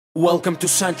Welcome to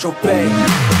Saint-Tropez.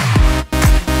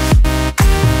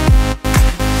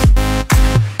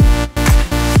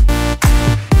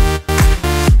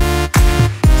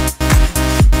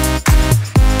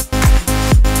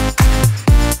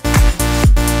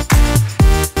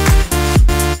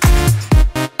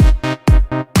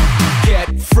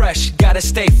 Get fresh, gotta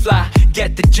stay fly.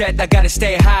 Get the jet, I gotta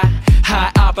stay high.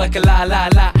 High up like a la la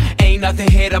la. Ain't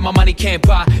nothing here that my money can't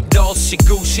buy. Dolce,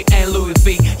 Gucci, and Louis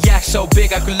V. Yak so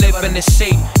big I could live in the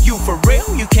sea. You for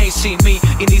real? You can't see me.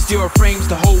 In these zero frames,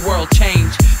 the whole world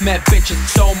changed. Mad bitches,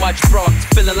 so much broad.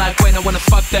 Feeling like when I wanna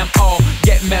fuck them all.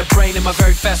 Get mad brain in my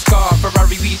very fast car.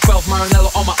 Ferrari V12,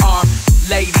 Maranello on my arm.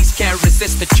 Ladies can't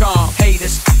resist the charm.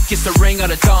 Haters, kiss the ring on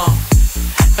the dawn.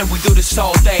 And we do this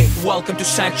all day. Welcome to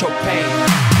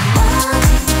Saint-Tropez.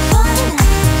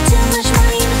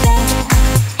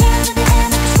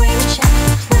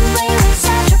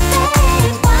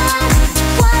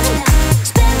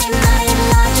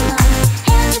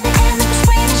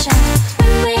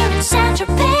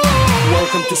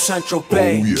 Welcome to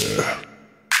Saint-Tropez. Oh yeah.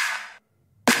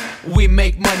 We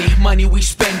make money, money we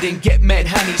spending. Get mad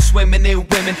honey, swimming in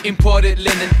women. Imported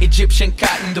linen, Egyptian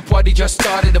cotton. The party just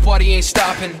started, the party ain't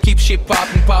stopping. Keep shit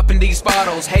popping, popping these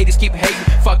bottles. Haters keep hating,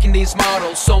 fucking these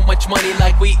models. So much money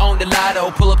like we own the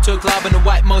lotto. Pull up to a club in the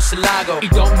white Moselago.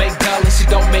 It don't make dollars, it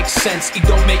don't make sense. It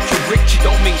don't make you rich, it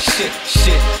don't mean shit.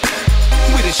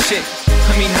 We the shit,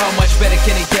 I mean how much better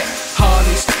can it get?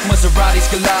 Harleys, Maseratis,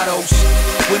 Gelatos.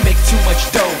 We make too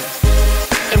much dough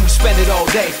and we spend it all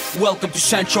day. Welcome to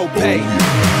Saint-Tropez.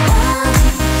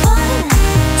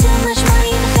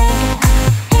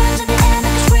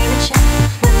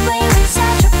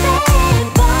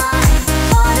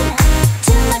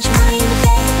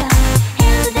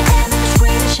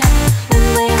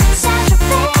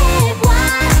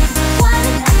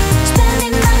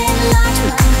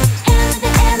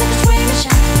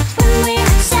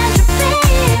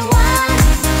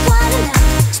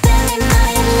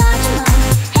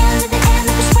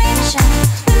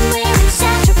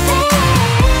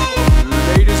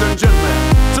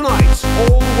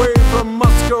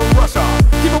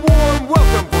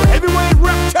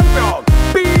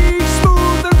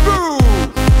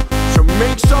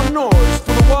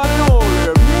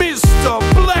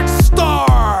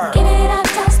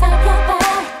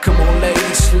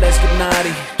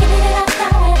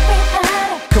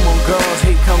 Come on girls,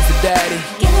 here comes the daddy.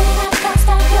 Give it up, don't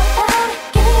stop your body.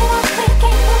 Give it up, we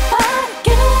can move on.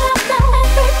 Give it up now,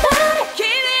 everybody.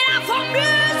 Give it up for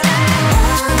music.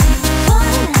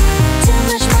 Too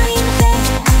much money in the bank.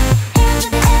 Hands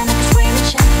in the air, make a screaming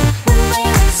shout. When we're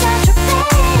in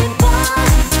Saint-Tropez.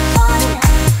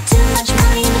 Too much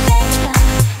money in the bank.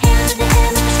 Hands in the air,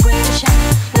 make a screaming shout.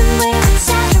 When we're in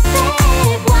Saint-Tropez.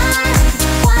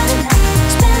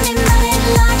 Spending money in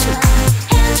large amount.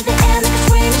 Hands in the air, make a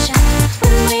screaming shout.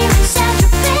 When we're in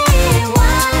Saint-Tropez.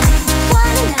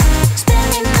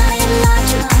 Spending money in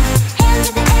large amount. Hands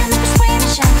in the air, make a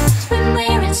screaming shout. When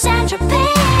we're in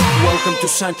Saint-Tropez. Welcome to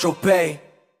Saint-Tropez.